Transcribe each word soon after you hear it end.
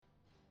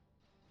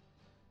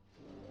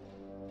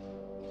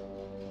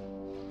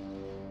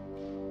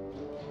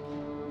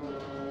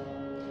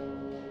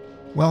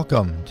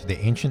Welcome to the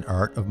Ancient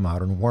Art of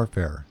Modern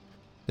Warfare.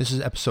 This is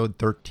episode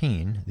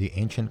 13, The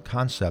Ancient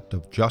Concept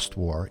of Just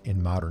War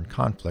in Modern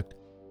Conflict,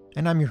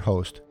 and I'm your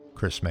host,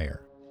 Chris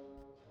Mayer.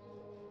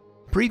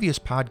 Previous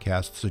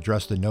podcasts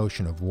addressed the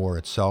notion of war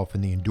itself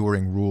and the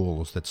enduring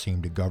rules that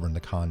seem to govern the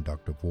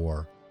conduct of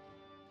war.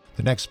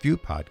 The next few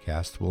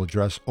podcasts will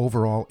address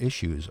overall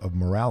issues of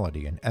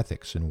morality and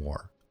ethics in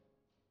war.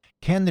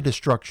 Can the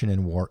destruction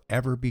in war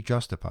ever be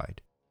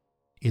justified?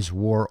 Is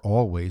war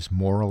always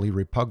morally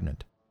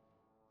repugnant?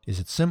 Is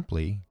it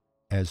simply,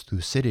 as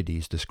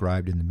Thucydides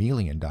described in the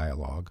Melian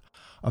dialogue,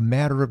 a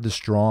matter of the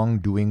strong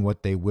doing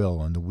what they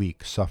will and the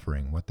weak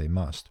suffering what they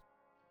must?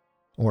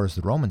 Or as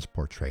the Romans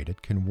portrayed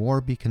it, can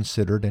war be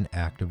considered an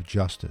act of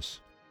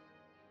justice?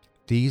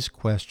 These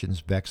questions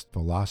vexed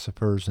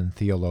philosophers and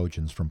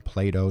theologians from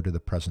Plato to the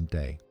present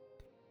day.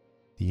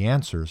 The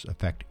answers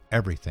affect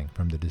everything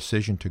from the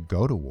decision to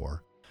go to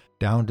war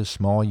down to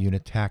small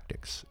unit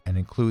tactics and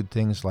include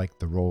things like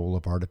the role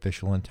of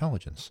artificial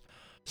intelligence,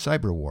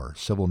 cyber war,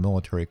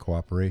 civil-military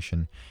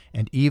cooperation,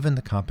 and even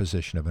the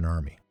composition of an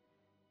army.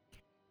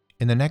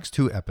 In the next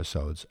two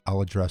episodes, I'll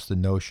address the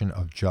notion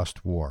of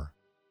just war,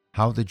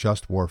 how the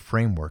just war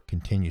framework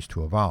continues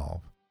to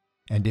evolve,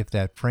 and if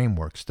that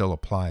framework still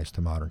applies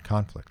to modern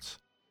conflicts.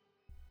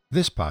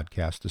 This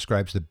podcast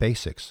describes the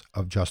basics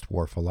of just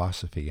war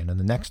philosophy, and in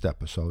the next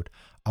episode,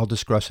 I'll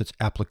discuss its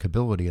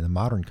applicability in the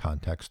modern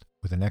context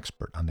with an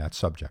expert on that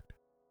subject.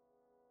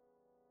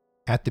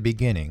 At the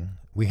beginning,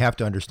 we have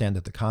to understand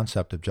that the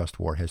concept of just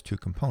war has two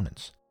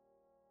components.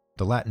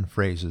 The Latin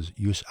phrases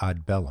jus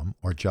ad bellum,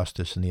 or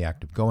justice in the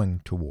act of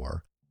going to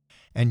war,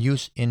 and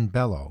jus in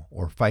bello,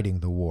 or fighting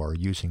the war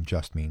using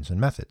just means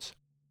and methods.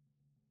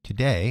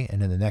 Today,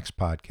 and in the next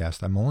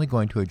podcast, I'm only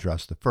going to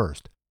address the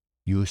first,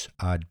 jus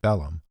ad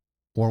bellum,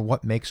 or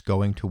what makes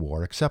going to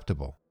war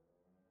acceptable.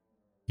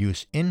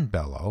 Jus in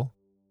bello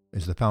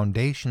is the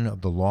foundation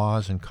of the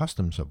laws and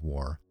customs of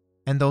war,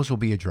 and those will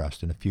be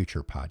addressed in a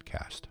future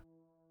podcast.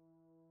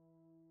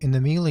 In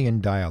the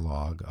Melian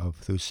dialogue of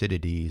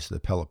Thucydides'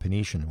 The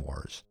Peloponnesian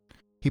Wars,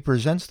 he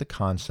presents the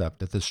concept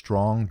that the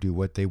strong do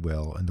what they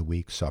will and the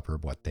weak suffer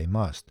what they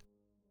must,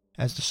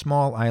 as the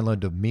small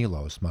island of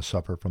Melos must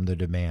suffer from the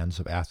demands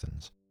of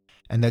Athens,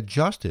 and that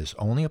justice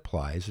only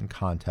applies in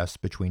contests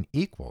between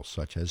equals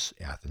such as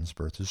Athens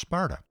versus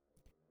Sparta.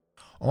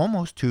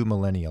 Almost 2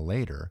 millennia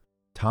later,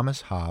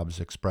 Thomas Hobbes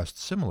expressed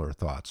similar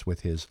thoughts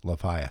with his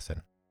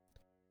Leviathan.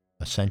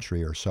 A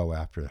century or so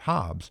after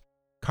Hobbes,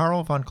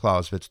 Karl von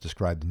Clausewitz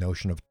described the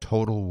notion of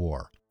total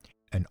war,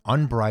 an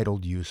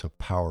unbridled use of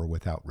power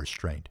without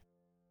restraint.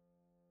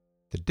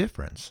 The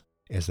difference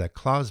is that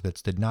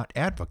Clausewitz did not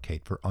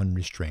advocate for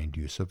unrestrained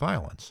use of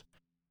violence.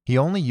 He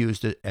only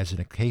used it as in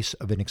a case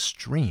of an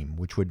extreme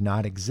which would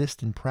not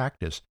exist in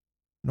practice,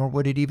 nor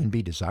would it even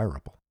be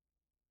desirable.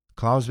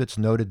 Clausewitz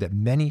noted that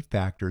many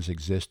factors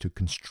exist to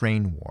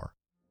constrain war.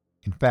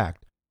 In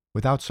fact,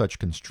 without such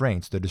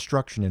constraints, the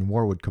destruction in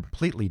war would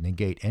completely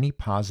negate any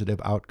positive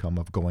outcome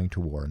of going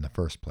to war in the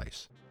first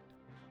place.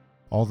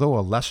 Although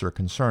a lesser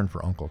concern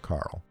for Uncle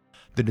Karl,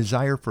 the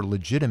desire for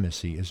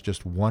legitimacy is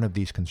just one of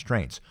these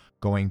constraints,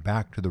 going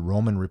back to the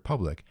Roman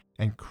Republic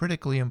and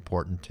critically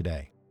important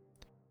today.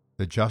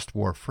 The just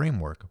war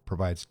framework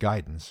provides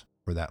guidance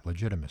for that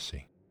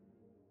legitimacy.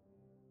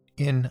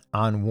 In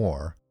On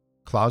War,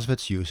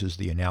 Clausewitz uses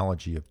the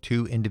analogy of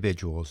two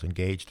individuals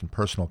engaged in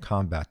personal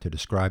combat to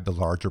describe the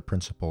larger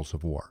principles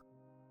of war.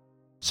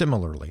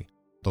 Similarly,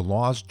 the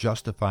laws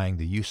justifying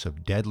the use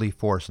of deadly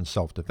force in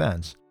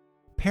self-defense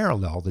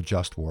parallel the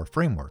just war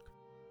framework.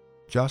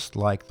 Just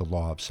like the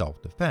law of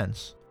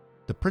self-defense,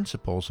 the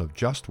principles of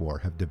just war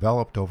have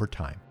developed over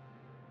time,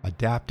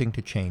 adapting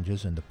to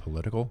changes in the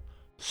political,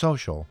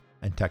 social,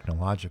 and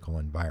technological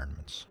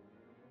environments.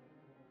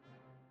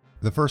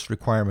 The first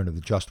requirement of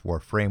the just war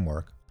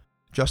framework,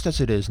 just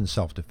as it is in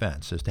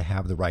self-defense, is to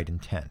have the right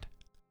intent.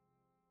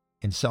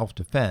 In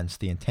self-defense,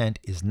 the intent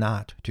is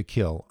not to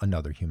kill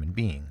another human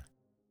being.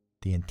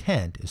 The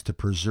intent is to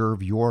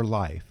preserve your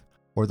life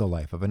or the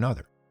life of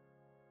another.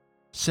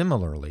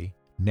 Similarly,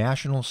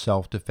 national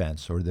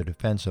self-defense or the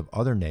defense of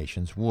other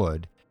nations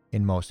would,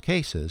 in most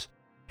cases,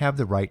 have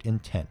the right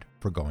intent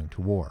for going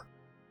to war.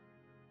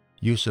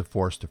 Use of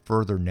force to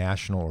further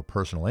national or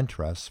personal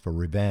interests, for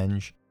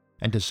revenge,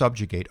 and to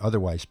subjugate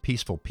otherwise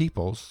peaceful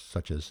peoples,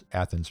 such as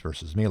Athens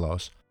versus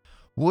Melos,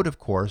 would of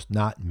course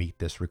not meet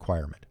this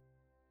requirement.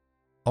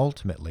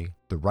 Ultimately,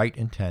 the right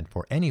intent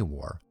for any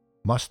war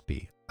must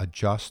be a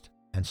just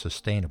and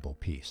sustainable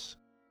peace.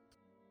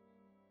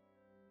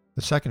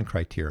 The second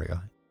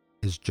criteria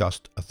is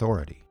just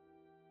authority.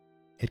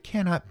 It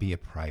cannot be a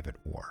private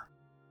war.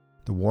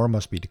 The war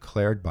must be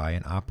declared by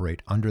and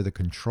operate under the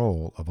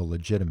control of a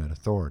legitimate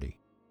authority.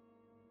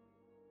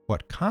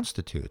 What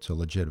constitutes a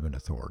legitimate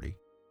authority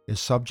is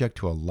subject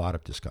to a lot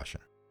of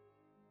discussion.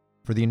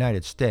 For the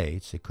United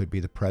States, it could be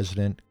the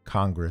President,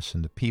 Congress,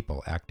 and the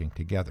people acting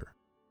together.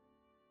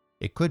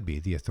 It could be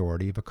the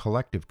authority of a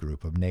collective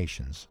group of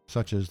nations,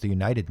 such as the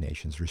United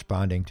Nations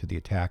responding to the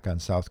attack on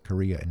South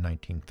Korea in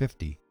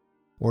 1950,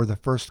 or the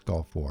first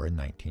Gulf War in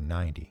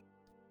 1990.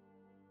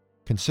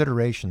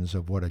 Considerations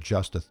of what a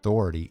just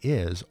authority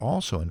is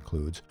also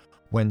includes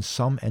when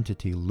some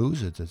entity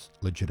loses its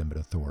legitimate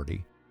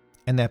authority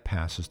and that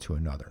passes to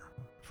another.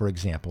 For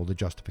example, the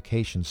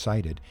justification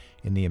cited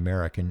in the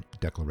American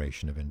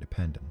Declaration of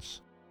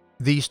Independence.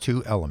 These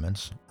two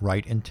elements,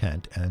 right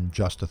intent and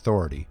just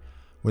authority,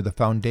 were the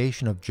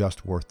foundation of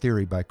just war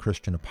theory by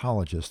Christian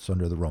apologists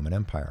under the Roman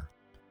Empire.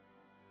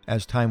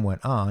 As time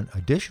went on,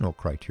 additional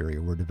criteria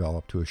were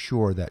developed to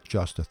assure that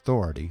just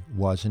authority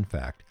was, in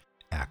fact,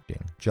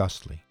 acting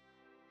justly.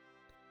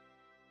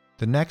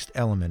 The next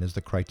element is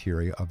the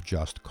criteria of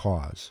just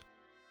cause.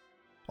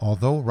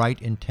 Although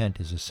right intent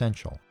is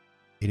essential,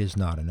 it is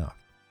not enough.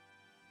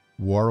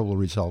 War will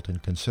result in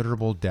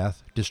considerable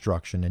death,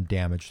 destruction, and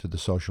damage to the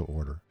social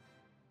order.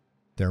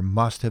 There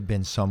must have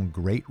been some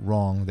great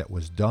wrong that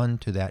was done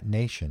to that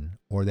nation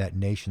or that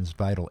nation's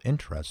vital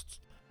interests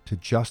to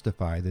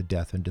justify the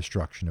death and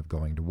destruction of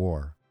going to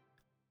war.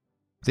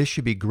 This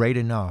should be great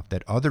enough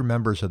that other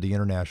members of the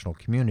international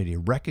community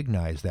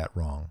recognize that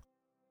wrong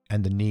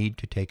and the need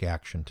to take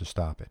action to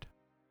stop it.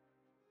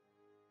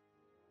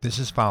 This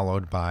is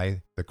followed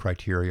by the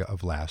criteria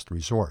of last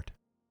resort.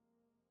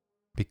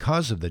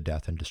 Because of the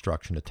death and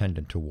destruction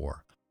attendant to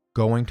war,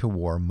 going to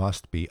war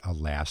must be a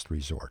last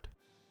resort.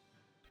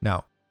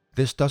 Now,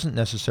 this doesn't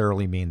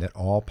necessarily mean that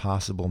all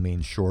possible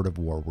means short of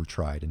war were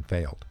tried and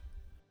failed.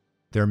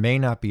 There may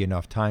not be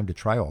enough time to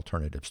try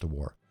alternatives to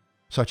war,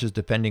 such as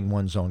defending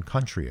one's own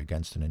country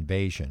against an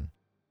invasion,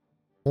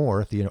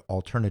 or if the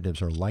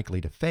alternatives are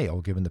likely to fail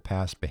given the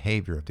past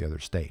behavior of the other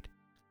state.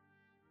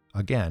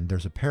 Again,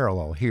 there's a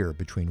parallel here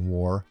between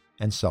war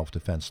and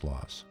self-defense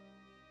laws.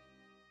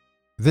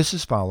 This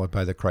is followed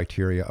by the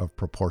criteria of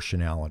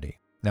proportionality.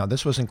 Now,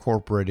 this was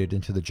incorporated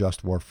into the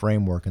just war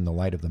framework in the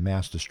light of the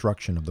mass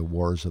destruction of the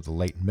wars of the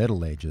late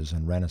Middle Ages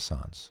and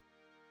Renaissance.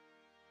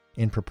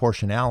 In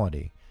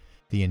proportionality,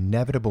 the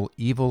inevitable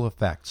evil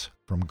effects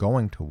from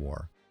going to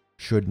war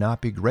should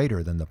not be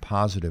greater than the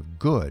positive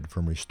good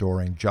from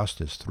restoring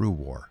justice through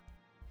war.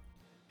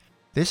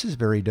 This is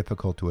very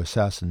difficult to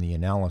assess in the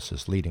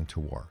analysis leading to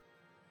war.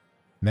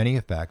 Many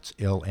effects,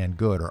 ill and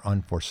good, are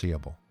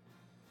unforeseeable.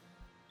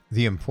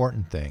 The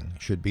important thing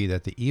should be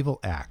that the evil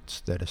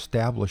acts that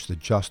establish the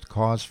just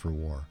cause for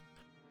war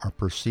are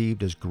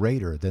perceived as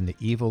greater than the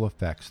evil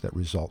effects that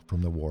result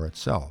from the war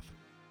itself.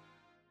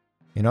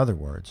 In other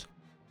words,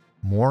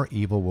 more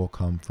evil will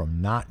come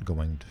from not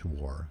going to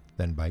war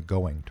than by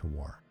going to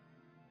war.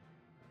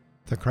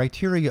 The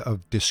criteria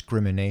of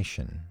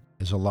discrimination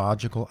is a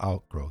logical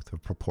outgrowth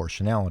of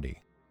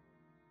proportionality.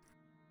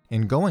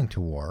 In going to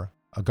war,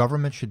 a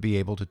government should be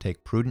able to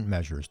take prudent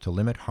measures to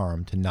limit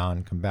harm to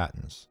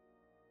non-combatants.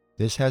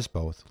 This has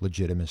both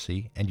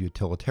legitimacy and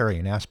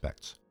utilitarian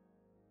aspects.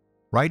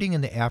 Writing in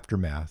the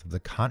aftermath of the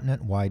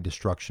continent-wide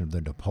destruction of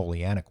the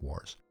Napoleonic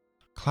Wars,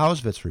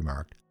 Clausewitz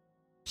remarked,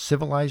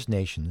 "Civilized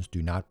nations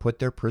do not put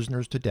their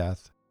prisoners to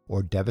death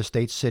or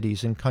devastate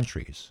cities and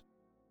countries.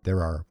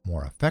 There are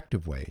more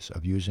effective ways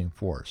of using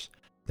force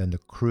than the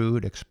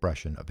crude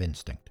expression of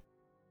instinct."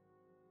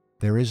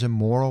 There is a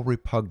moral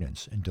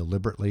repugnance in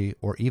deliberately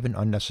or even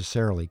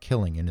unnecessarily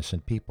killing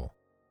innocent people.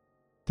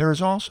 There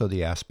is also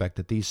the aspect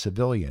that these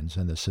civilians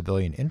and the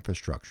civilian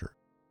infrastructure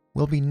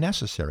will be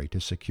necessary to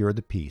secure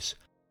the peace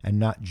and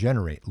not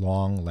generate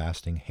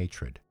long-lasting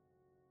hatred.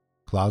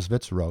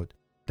 Clausewitz wrote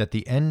that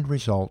the end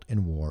result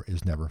in war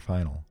is never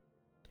final.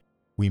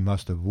 We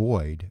must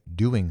avoid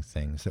doing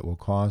things that will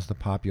cause the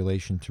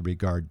population to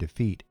regard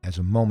defeat as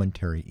a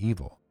momentary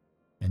evil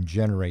and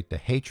generate the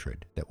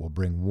hatred that will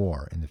bring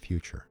war in the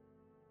future.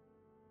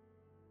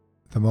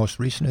 The most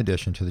recent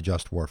addition to the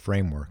just war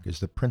framework is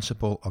the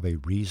principle of a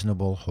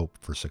reasonable hope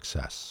for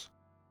success.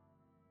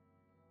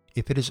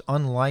 If it is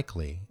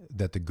unlikely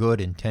that the good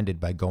intended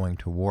by going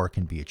to war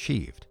can be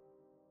achieved,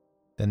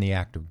 then the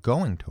act of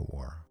going to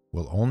war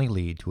will only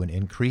lead to an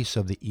increase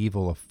of the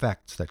evil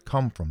effects that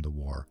come from the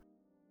war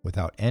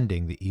without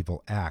ending the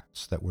evil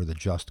acts that were the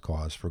just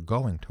cause for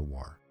going to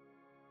war.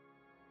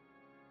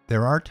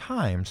 There are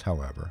times,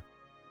 however,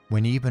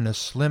 when even a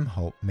slim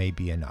hope may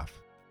be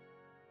enough,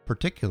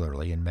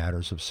 particularly in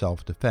matters of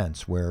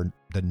self-defense where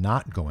the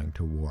not going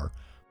to war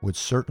would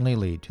certainly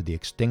lead to the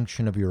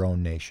extinction of your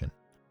own nation,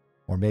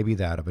 or maybe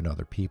that of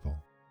another people.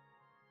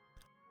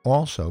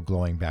 Also,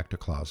 going back to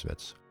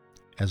Clausewitz,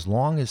 as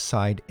long as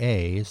side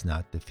A is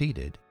not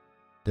defeated,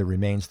 there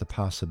remains the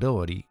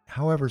possibility,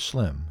 however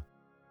slim,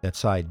 that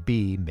side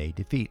B may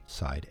defeat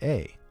side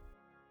A.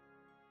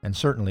 And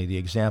certainly the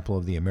example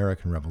of the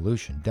American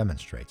Revolution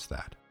demonstrates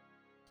that.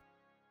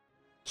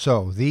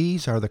 So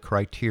these are the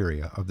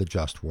criteria of the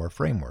just war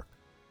framework: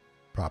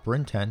 proper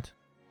intent,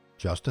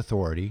 just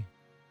authority,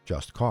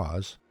 just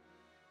cause,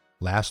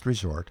 last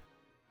resort,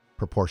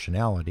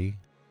 proportionality,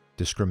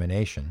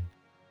 discrimination,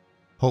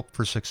 hope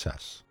for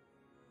success.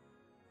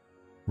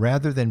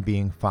 Rather than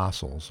being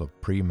fossils of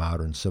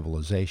pre-modern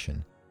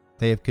civilization,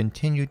 they have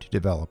continued to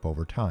develop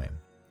over time.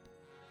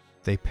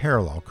 They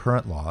parallel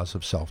current laws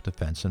of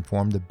self-defense and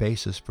form the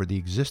basis for the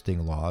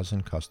existing laws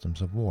and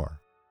customs of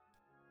war.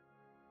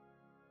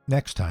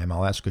 Next time,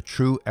 I'll ask a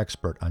true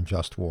expert on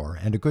just war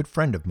and a good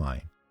friend of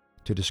mine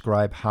to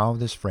describe how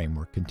this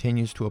framework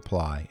continues to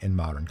apply in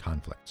modern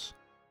conflicts.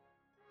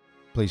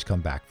 Please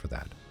come back for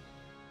that.